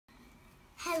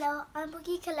Hello, I'm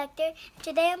Bookie Collector.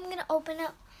 Today I'm going to open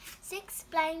up 6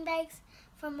 blind bags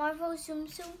from Marvel Tsum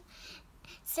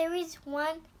Series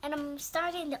 1, and I'm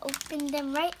starting to open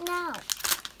them right now.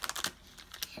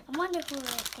 I wonder who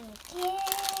I can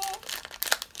get.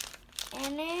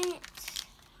 And it's...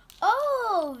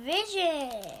 Oh,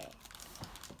 Vision!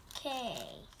 Okay.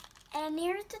 And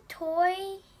here's the toy,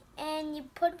 and you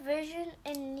put Vision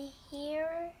in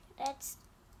here. That's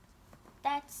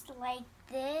like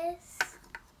this.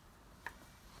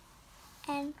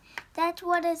 And that's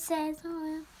what it says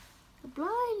on the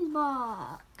blind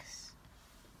box.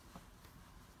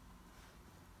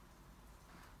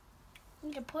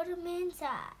 I'm gonna put them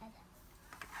inside.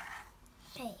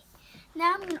 Okay,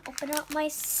 now I'm gonna open up my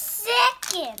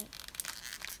second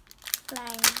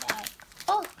blind bag.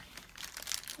 Oh,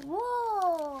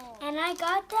 whoa! And I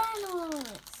got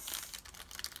Thanos.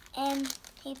 And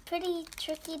he's pretty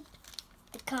tricky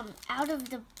to come out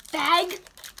of the bag.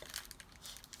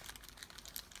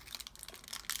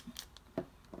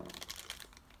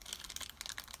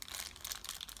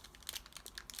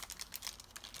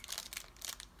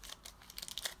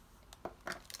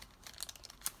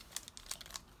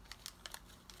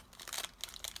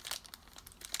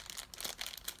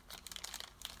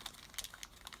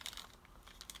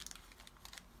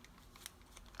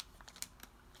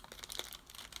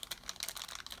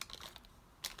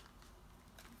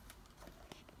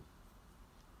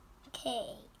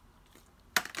 Okay,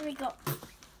 here we go.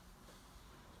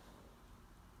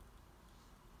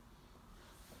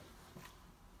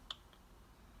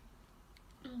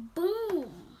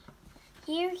 Boom!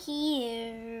 Here he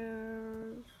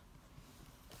is.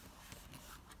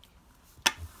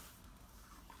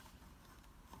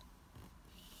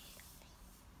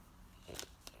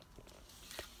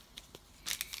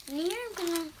 And here I'm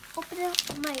gonna open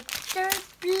up my third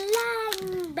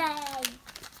blind bag.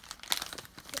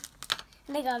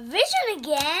 And I got Vision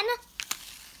again.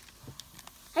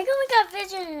 How come we got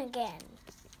Vision again?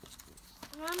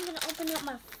 Now I'm gonna open up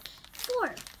my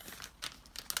fourth.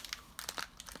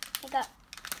 I got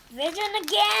Vision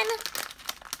again.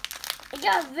 I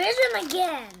got Vision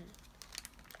again.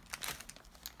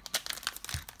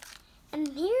 And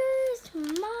here's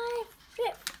my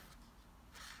fifth.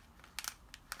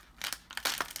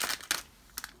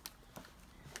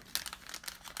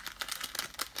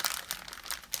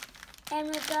 And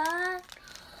we got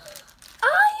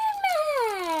Iron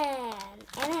Man!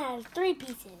 And it has 3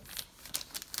 pieces.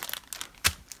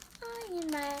 Iron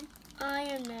Man,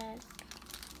 Iron Man.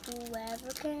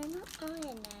 Whoever can, Iron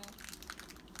Man.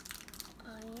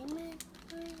 Iron Man,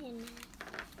 Iron Man.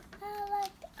 I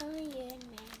like Iron Man.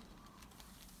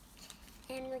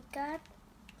 And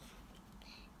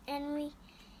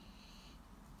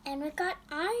we got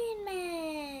Iron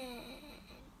Man.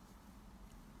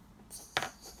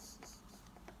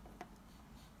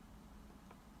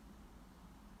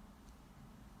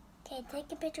 Okay,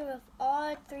 take a picture of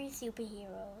all 3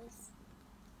 superheroes.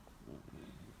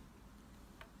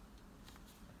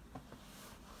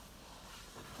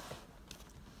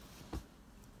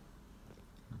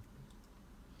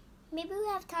 Maybe we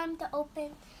have time to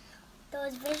open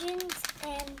those Visions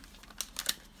and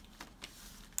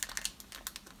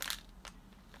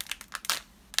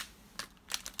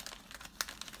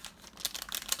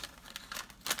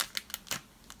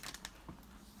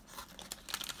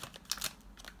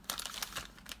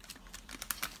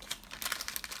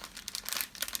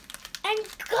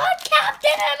got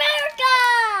Captain America!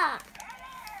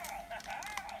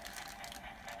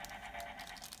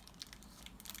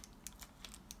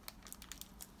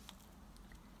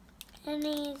 And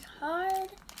he's hard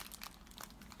to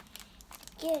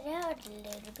get out a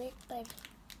little bit, but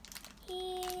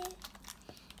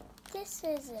this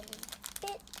is a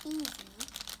bit easy.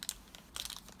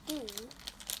 Do.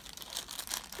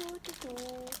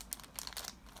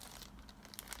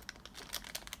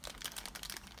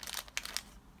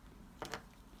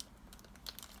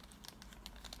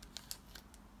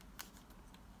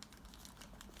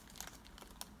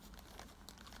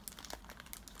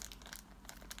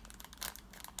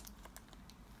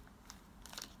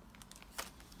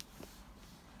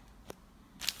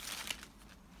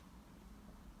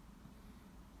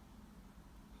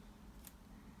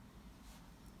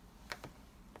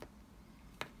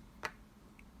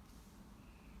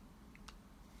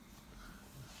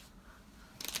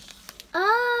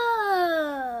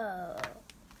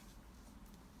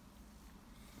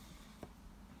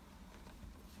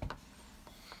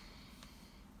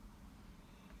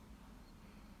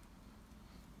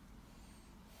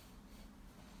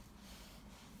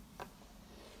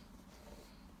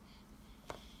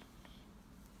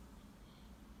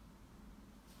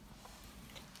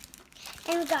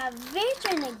 And we got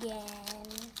vision again.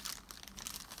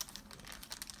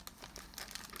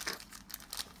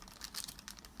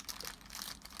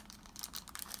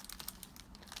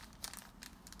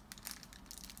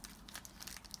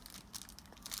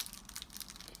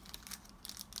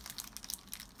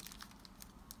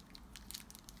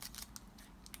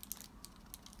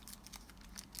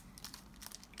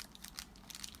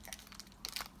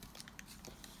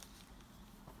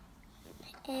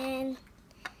 And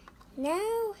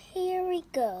now here we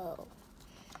go.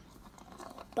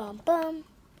 Bum bum.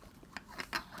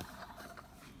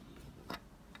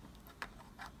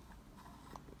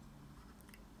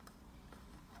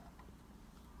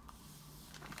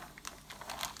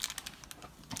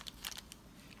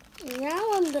 Now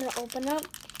I'm gonna open up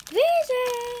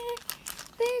vision,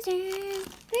 vision,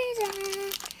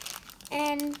 vision,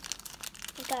 and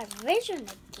I got vision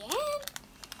again.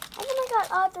 I think I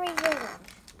got all three visions.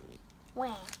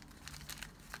 When?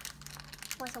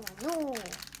 What's the one? No.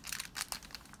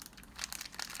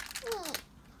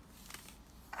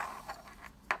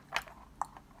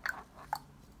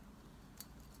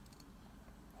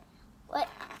 What?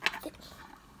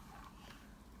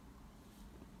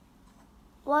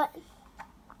 What?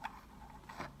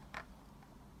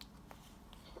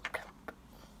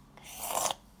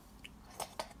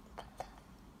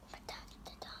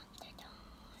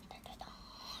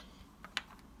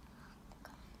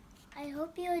 I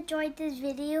hope you enjoyed this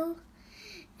video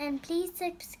and please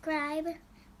subscribe.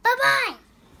 Bye-bye!